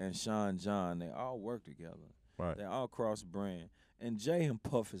 Rockefeller, and Sean John, they all work together. Right. They all cross brand. And Jay and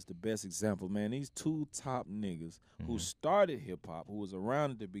Puff is the best example, man. These two top niggas who started hip hop, who was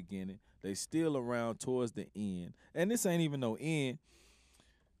around at the beginning, they still around towards the end. And this ain't even no end.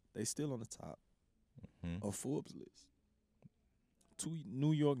 They still on the top of Forbes list. Two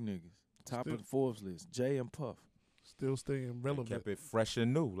New York niggas, top Still- of the Forbes list. Jay and Puff. Still staying They relevant. kept it fresh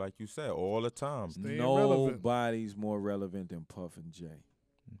and new, like you said, all the time. Staying relevant. Nobody's more relevant than Puff and Jay.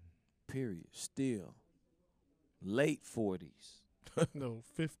 Period. Still. Late 40s. No,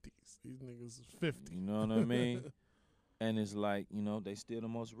 50s. These niggas is 50. You know what I mean? And it's like, you know, they still the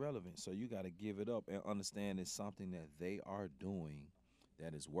most relevant. So you got to give it up and understand it's something that they are doing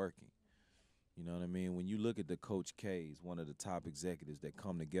that is working. You know what I mean? When you look at the Coach K's, one of the top executives that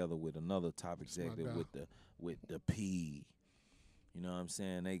come together with another top my executive guy. with the P. You know what I'm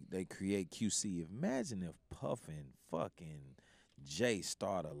saying? They create QC. Imagine if Puff and fucking Jay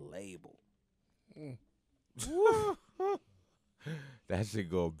start a label. Mm. That shit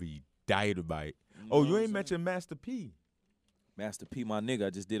gonna be dynamite. You know Oh, what you I'm ain't saying? mentioned Master P. Master P, my nigga. I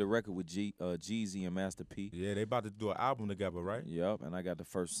just did a record with Jeezy and Master P. Yeah, they about to do an album together, right? Yep, and I got the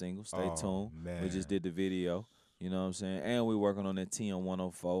first single. Stay Oh, tuned. man. We just did the video. You know what I'm saying? And we're working on that TM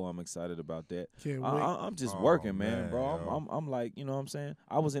 104. I'm excited about that. Can't wait. I'm just Oh, working, man, man, bro. yo. I'm like, you know what I'm saying?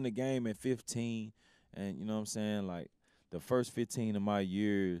 I was in the game at 15, and you know what I'm saying? Like the first 15 of my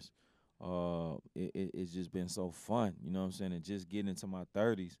years, it's just been so fun. You know what I'm saying? And just getting into my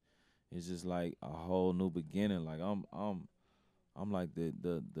 30s, it's just like a whole new beginning. Like I'm like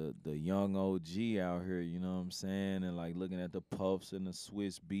the young OG out here, you know what I'm saying? And like looking at the Puffs and the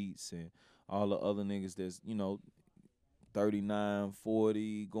Swiss Beats and all the other niggas that's, you know, 39,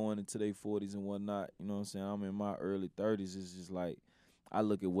 40, going into their 40s and whatnot. You know what I'm saying? I'm in my early 30s. It's just like I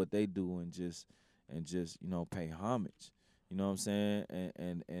look at what they do and just pay homage. You know what I'm saying?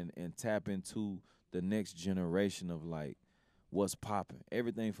 And tap into the next generation of like what's popping.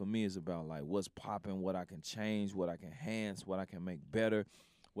 Everything for me is about like what's popping, what I can change, what I can enhance, what I can make better,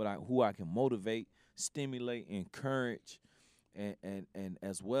 who I can motivate, stimulate, encourage, and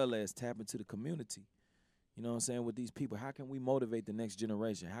as well as tap into the community. You know what I'm saying? With these people, how can we motivate the next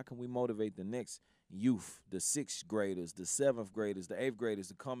generation? How can we motivate the next youth, the 6th graders, the 7th graders, the 8th graders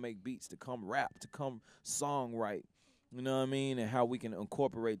to come make beats, to come rap, to come songwrite? You know what I mean? And how we can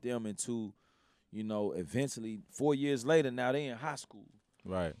incorporate them into, eventually 4 years later, now they in high school.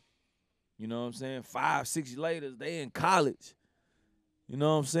 Right. You know what I'm saying? 5, 6 years later, they in college. You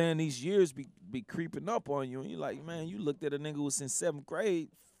know what I'm saying? These years be creeping up on you, and you're like, man, you looked at a nigga who was in 7th grade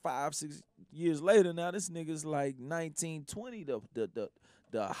 5, 6 years later. Now this nigga's like 19, 20, the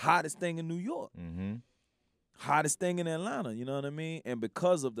hottest thing in New York, hottest thing in Atlanta. You know what I mean? And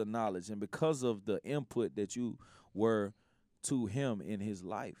because of the knowledge and because of the input that you were to him in his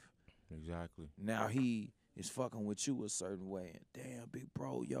life, exactly. Now he is fucking with you a certain way. And damn, big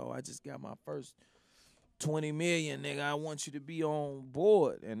bro, yo, I just got my first 20 million, nigga. I want you to be on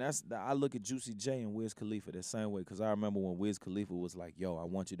board. And I look at Juicy J and Wiz Khalifa the same way, because I remember when Wiz Khalifa was like, yo, I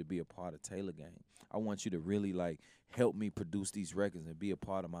want you to be a part of Taylor Gang. I want you to really like help me produce these records and be a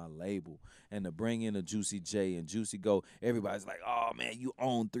part of my label. And to bring in a Juicy J and Juicy go, everybody's like, oh man, you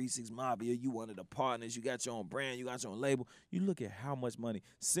own 3 6 Mafia, you one of the partners, you got your own brand, you got your own label. You look at how much money,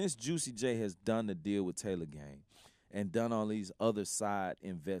 since Juicy J has done the deal with Taylor Gang and done all these other side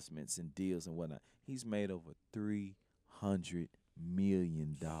investments and deals and whatnot, he's made over $300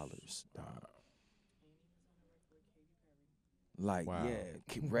 million. Like, wow.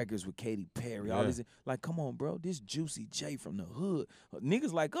 Yeah, records with Katy Perry, all these. Like, come on, bro. This Juicy J from the hood.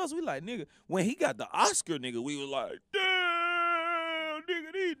 Niggas like us, we like, nigga. When he got the Oscar, nigga, we was like, damn,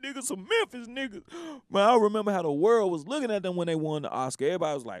 nigga, these niggas some Memphis niggas. Man, I remember how the world was looking at them when they won the Oscar.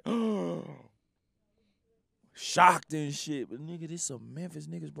 Everybody was like, shocked and shit. But nigga, this some Memphis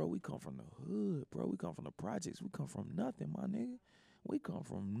niggas, bro. We come from the hood, bro. We come from the projects. We come from nothing, my nigga. We come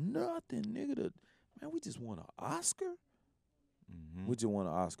from nothing, nigga. Man, we just won an Oscar. We just won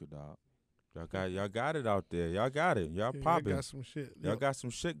an Oscar, dog. Y'all got it out there. Y'all got it. Y'all popping. Y'all got some shit. Y'all got some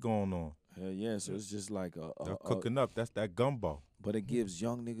shit going on. Hell yeah, so it's just like Y'all cooking up. That's that gumbo. But it gives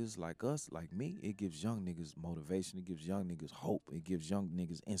young niggas like us, like me, it gives young niggas motivation. It gives young niggas hope. It gives young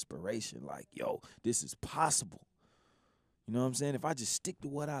niggas inspiration. Like, yo, this is possible. You know what I'm saying? If I just stick to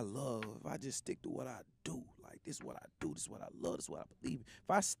what I love, if I just stick to what I do, like this is what I do, this is what I love, this is what I believe in. If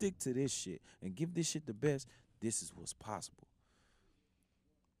I stick to this shit and give this shit the best, this is what's possible.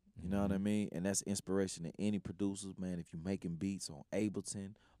 You know what I mean? And that's inspiration to any producers, man. If you're making beats on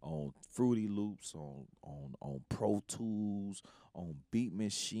Ableton, on Fruity Loops, on Pro Tools, on Beat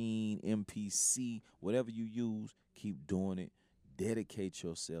Machine, MPC, whatever you use, keep doing it. Dedicate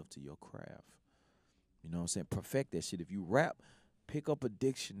yourself to your craft. You know what I'm saying? Perfect that shit. If you rap, pick up a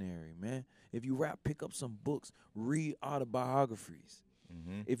dictionary, man. If you rap, pick up some books. Read autobiographies.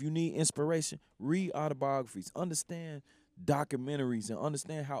 If you need inspiration, read autobiographies. Understand documentaries and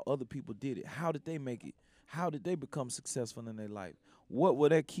understand how other people did it. How did they make it? How did they become successful in their life? What were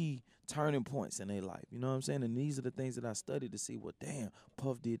their key turning points in their life? You know what I'm saying? And these are the things that I studied to see, well, damn,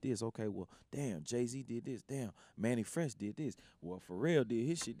 Puff did this. Okay, well, damn, Jay-Z did this. Damn, Manny Fresh did this. Well, Pharrell did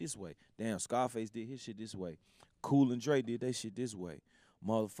his shit this way. Damn, Scarface did his shit this way. Cool and Dre did their shit this way.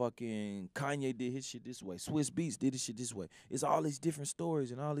 Motherfucking Kanye did his shit this way. Swiss Beats did his shit this way. It's all these different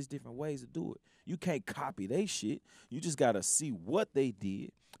stories and all these different ways to do it. You can't copy they shit. You just got to see what they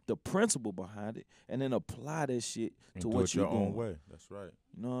did, the principle behind it, and then apply that shit to what you're doing. Your own way. That's right.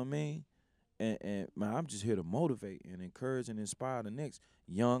 You know what I mean? And man, I'm just here to motivate and encourage and inspire the next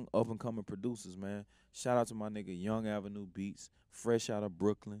young up-and-coming producers, man. Shout out to my nigga Young Avenue Beats, fresh out of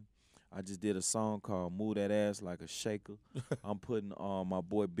Brooklyn. I just did a song called Move That Ass Like a Shaker. I'm putting my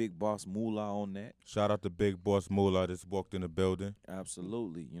boy Big Boss Moolah on that. Shout out to Big Boss Moolah that's walked in the building.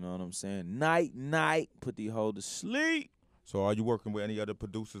 Absolutely. You know what I'm saying? Night, put the hoe to sleep. So are you working with any other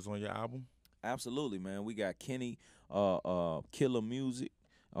producers on your album? Absolutely, man. We got Kenny, Killer Music.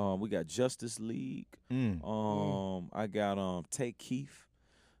 We got Justice League. I got Take Keith.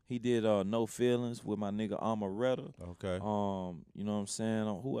 He did No Feelings with my nigga Amaretta. Okay. You know what I'm saying?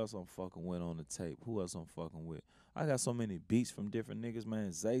 Who else I'm fucking with on the tape? Who else I'm fucking with? I got so many beats from different niggas, man.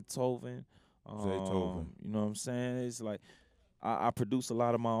 Zaytoven. Zaytoven. You know what I'm saying? It's like I produce a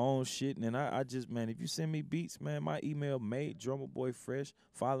lot of my own shit, and then I just, man, if you send me beats, man, my email made drummerboyfresh.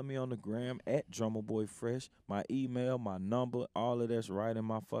 Follow me on the gram at drummerboyfresh. My email, my number, all of that's right in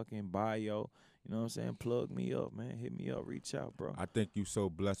my fucking bio. You know what I'm saying? Plug me up, man. Hit me up. Reach out, bro. I think you so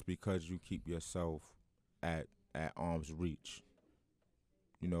blessed because you keep yourself at arm's reach.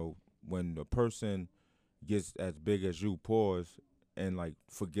 You know, when the person gets as big as you, pause, and like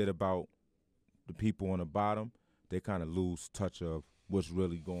forget about the people on the bottom, they kind of lose touch of what's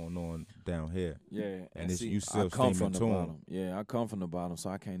really going on down here. Yeah, And it's, see, you still I come steaming from the to 'em. bottom. Yeah, I come from the bottom, so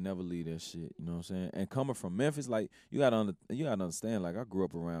I can't never leave that shit. You know what I'm saying? And coming from Memphis, like you gotta understand. Like I grew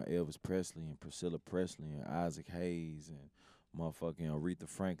up around Elvis Presley and Priscilla Presley and Isaac Hayes and motherfucking Aretha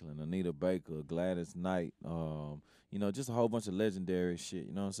Franklin, Anita Baker, Gladys Knight. You know, just a whole bunch of legendary shit.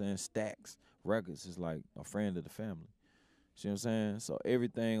 You know what I'm saying? Stax Records is like a friend of the family. See what I'm saying? So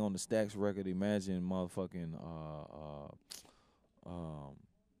everything on the Stax record, imagine motherfucking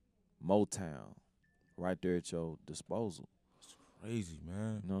Motown right there at your disposal. Crazy,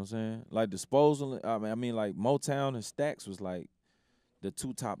 man. You know what I'm saying? Like disposal, I mean like Motown and Stax was like the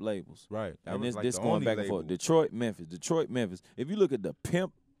two top labels. Right. That And was this like the going only back and label. forth. Detroit, Memphis. If you look at the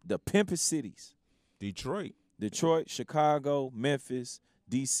pimpest cities, Detroit, Chicago, Memphis,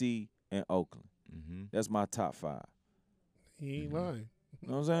 DC, and Oakland. Mm-hmm. That's my top 5. He ain't lying. You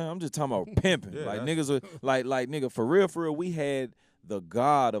know what I'm saying? I'm just talking about pimping. Yeah, like that's- niggas are like nigga, for real, we had the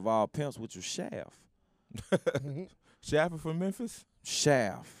god of all pimps, which was Shaft. Shaffer from Memphis?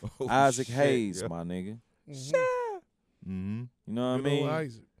 Shaft. Oh, Isaac shit, Hayes, yeah. my nigga. Mm-hmm. You know what I Good old mean?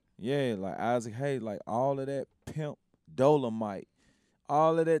 Isaac. Yeah, like Isaac Hayes, like all of that pimp, Dolomite,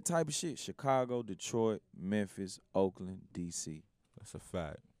 all of that type of shit. Chicago, Detroit, Memphis, Oakland, DC. That's a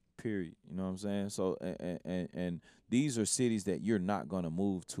fact. Period. You know what I'm saying? So and these are cities that you're not gonna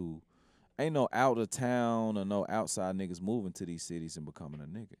move to. Ain't no out of town or no outside niggas moving to these cities and becoming a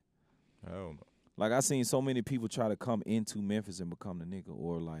nigga. Hell no. Like I seen so many people try to come into Memphis and become the nigga,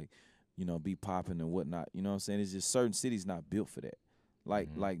 or like, you know, be popping and whatnot. You know what I'm saying? It's just certain cities not built for that. Like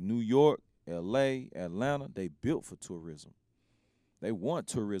New York, LA, Atlanta, they built for tourism. They want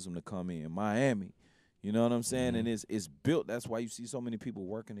tourism to come in. Miami. You know what I'm saying? And it's built. That's why you see so many people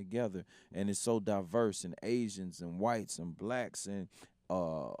working together, and it's so diverse, and Asians and whites and blacks and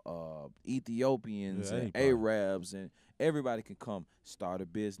Ethiopians Yeah, and anybody. Arabs, and everybody can come start a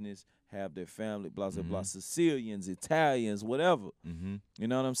business, have their family, blah blah blah. Sicilians, Italians, whatever. Mm-hmm. You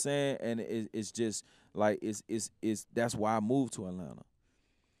know what I'm saying? And it's just like it's that's why I moved to Atlanta,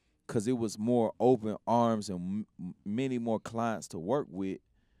 cause it was more open arms and many more clients to work with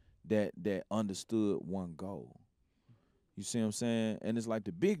that understood one goal. You see what I'm saying? And it's like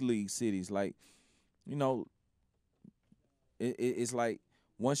the big league cities, like, you know, it's like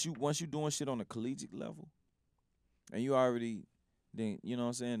once you doing shit on a collegiate level, and you already then, you know what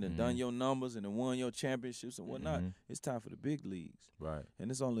I'm saying, then done your numbers and then won your championships and whatnot, it's time for the big leagues. Right. And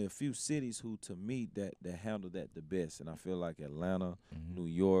there's only a few cities who, to me, that handle that the best. And I feel like Atlanta, New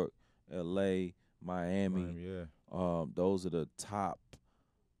York, LA, Miami, Yeah. those are the top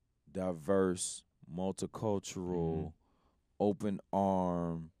diverse, multicultural, open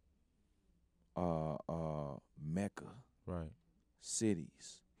arm mecca Right.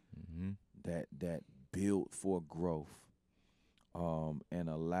 cities Mm-hmm. that build for growth and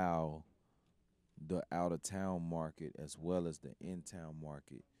allow the out of town market as well as the in town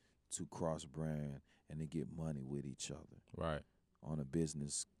market to cross brand and to get money with each other Right. on a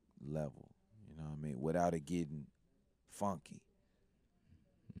business level. You know what I mean? Without it getting funky.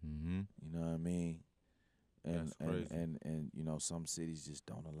 Mm-hmm. You know what I mean? And That's crazy. and you know, some cities just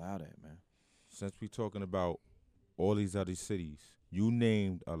don't allow that, man. Since we talking about all these other cities, you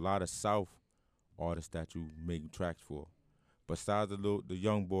named a lot of South artists that you make tracks for. Besides the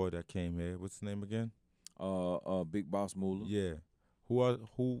young boy that came here, what's his name again? Big Boss Moolah. Yeah.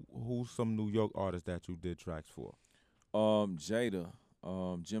 Who's some New York artists that you did tracks for? Jada,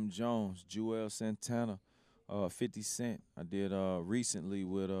 Jim Jones, Joel Santana, 50 Cent. I did recently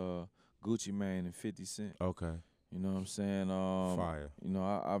with Gucci Mane and 50 Cent. Okay. You know what I'm saying? Fire. You know,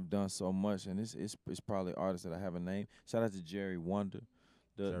 I've done so much, and it's probably artists that I haven't named. Shout out to Jerry Wonder,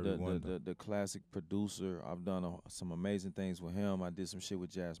 the classic producer. I've done some amazing things with him. I did some shit with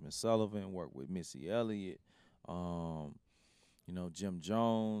Jasmine Sullivan, worked with Missy Elliott. You know, Jim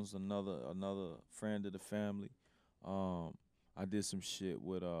Jones, another friend of the family. I did some shit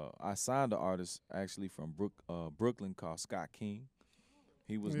with I signed an artist actually from Brooklyn called Scott King.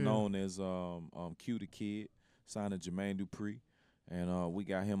 He was known as Q the Kid. Signed to Jermaine Dupri, and we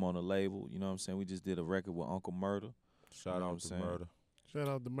got him on the label. You know what I'm saying? We just did a record with Uncle Murder. Shout You know what out I'm to saying? Murder. Shout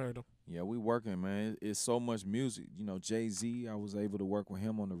out to Murder. Yeah, we working, man. It's so much music. You know, Jay-Z, I was able to work with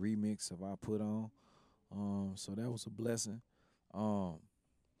him on the remix of I Put On. So that was a blessing.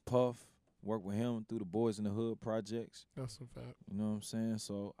 Puff, worked with him through the Boys in the Hood projects. That's a fact. You know what I'm saying?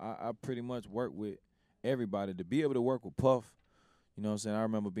 So I pretty much work with everybody. To be able to work with Puff, you know what I'm saying? I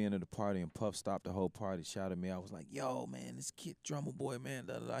remember being at a party and Puff stopped the whole party, shouted at me. I was like, yo, man, this kid Drummer Boy, man,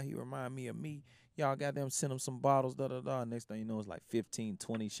 da-da-da, he remind me of me. Y'all goddamn send him some bottles, da-da-da. Next thing you know, it's like 15,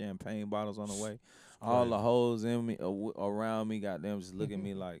 20 champagne bottles on the way. All the hoes in me, around me, goddamn, just look at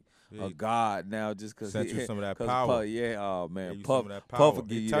me like a god now just because Sent you some of that Puff, power. yeah, oh, man. you Puff some of that will power.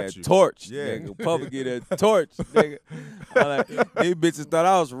 give He you touch that you. torch, Yeah. nigga. Puff will give you that torch, nigga. I'm like, these bitches thought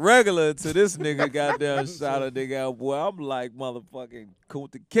I was regular until this nigga goddamn shot a nigga out. Boy, I'm like motherfucking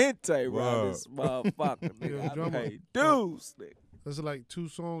Kunta Kinte around this motherfucker, nigga. I Drummer. pay dues, nigga. There's like 2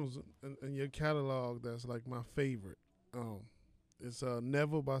 songs in your catalog that's like my favorite. It's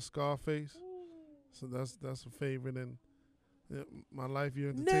 "Never" by Scarface. So that's a favorite. And "My Life Your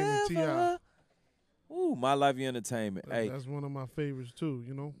Entertainment" T.I. Ooh, My Life Your Entertainment. Hey, That's one of my favorites too.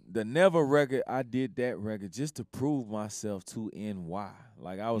 You know. the Never record, I did that record just to prove myself to NY.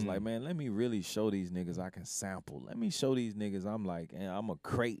 Like, I was like, man, let me really show these niggas I can sample. Let me show these niggas I'm like, and I'm a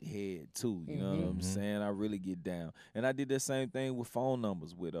crate head too. You know what I'm saying? I really get down. And I did the same thing with Phone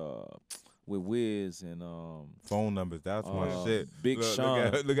Numbers with Wiz and Phone numbers, that's my shit. Big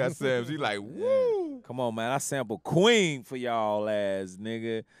Sean. Look at Sam. He like, woo. Come on, man. I sampled Queen for y'all ass,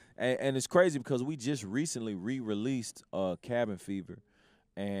 nigga. And it's crazy because we just recently re-released Cabin Fever,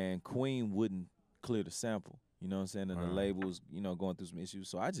 and Queen wouldn't clear the sample. You know what I'm saying? And the label was, going through some issues.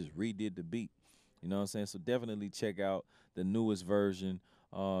 So I just redid the beat. You know what I'm saying? So definitely check out the newest version.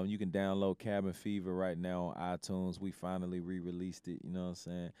 You can download Cabin Fever right now on iTunes. We finally re-released it, you know what I'm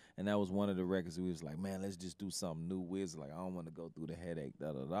saying? And that was one of the records we was like, man, let's just do something new. Wiz like, I don't want to go through the headache,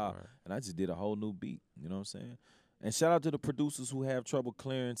 da-da-da. Right. And I just did a whole new beat, you know what I'm saying? And shout out to the producers who have trouble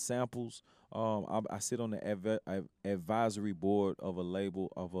clearing samples. I sit on the advisory board of a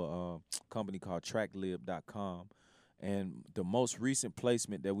label of a company called TrackLib.com. And the most recent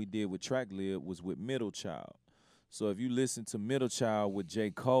placement that we did with TrackLib was with Middle Child. So if you listen to Middle Child with J.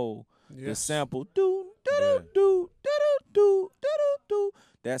 Cole, the sample do do do do do do do do.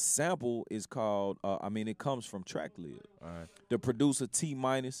 That sample is called. It comes from TrackLib. All right. The producer T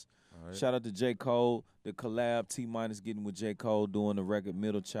Minus. Right. Shout out to J. Cole. The collab T Minus getting with J. Cole doing the record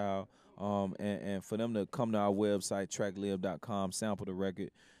Middle Child. And for them to come to our website tracklib.com, sample the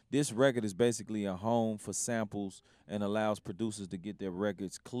record. This record is basically a home for samples and allows producers to get their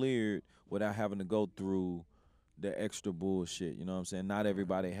records cleared without having to go through the extra bullshit. You know what I'm saying? Not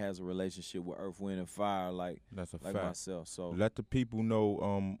everybody has a relationship with Earth, Wind, and Fire like fact. myself. So Let the people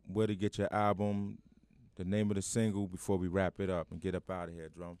know where to get your album, the name of the single before we wrap it up and get up out of here,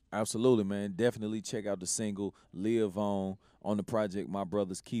 Drum. absolutely, man. Definitely check out the single Live On the project My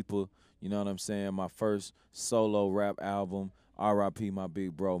Brother's Keeper. You know what I'm saying? My first solo rap album. R.I.P. my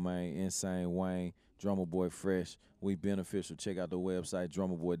big bro, man. Insane Wayne. Drummer Boy Fresh. We beneficial. Check out the website,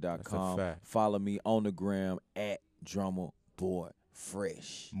 drummerboy.com. That's a fact. Follow me on the gram at Drummer Boy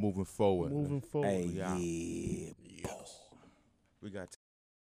Fresh. Moving forward. Moving forward. Hey, Yeah. yeah. We got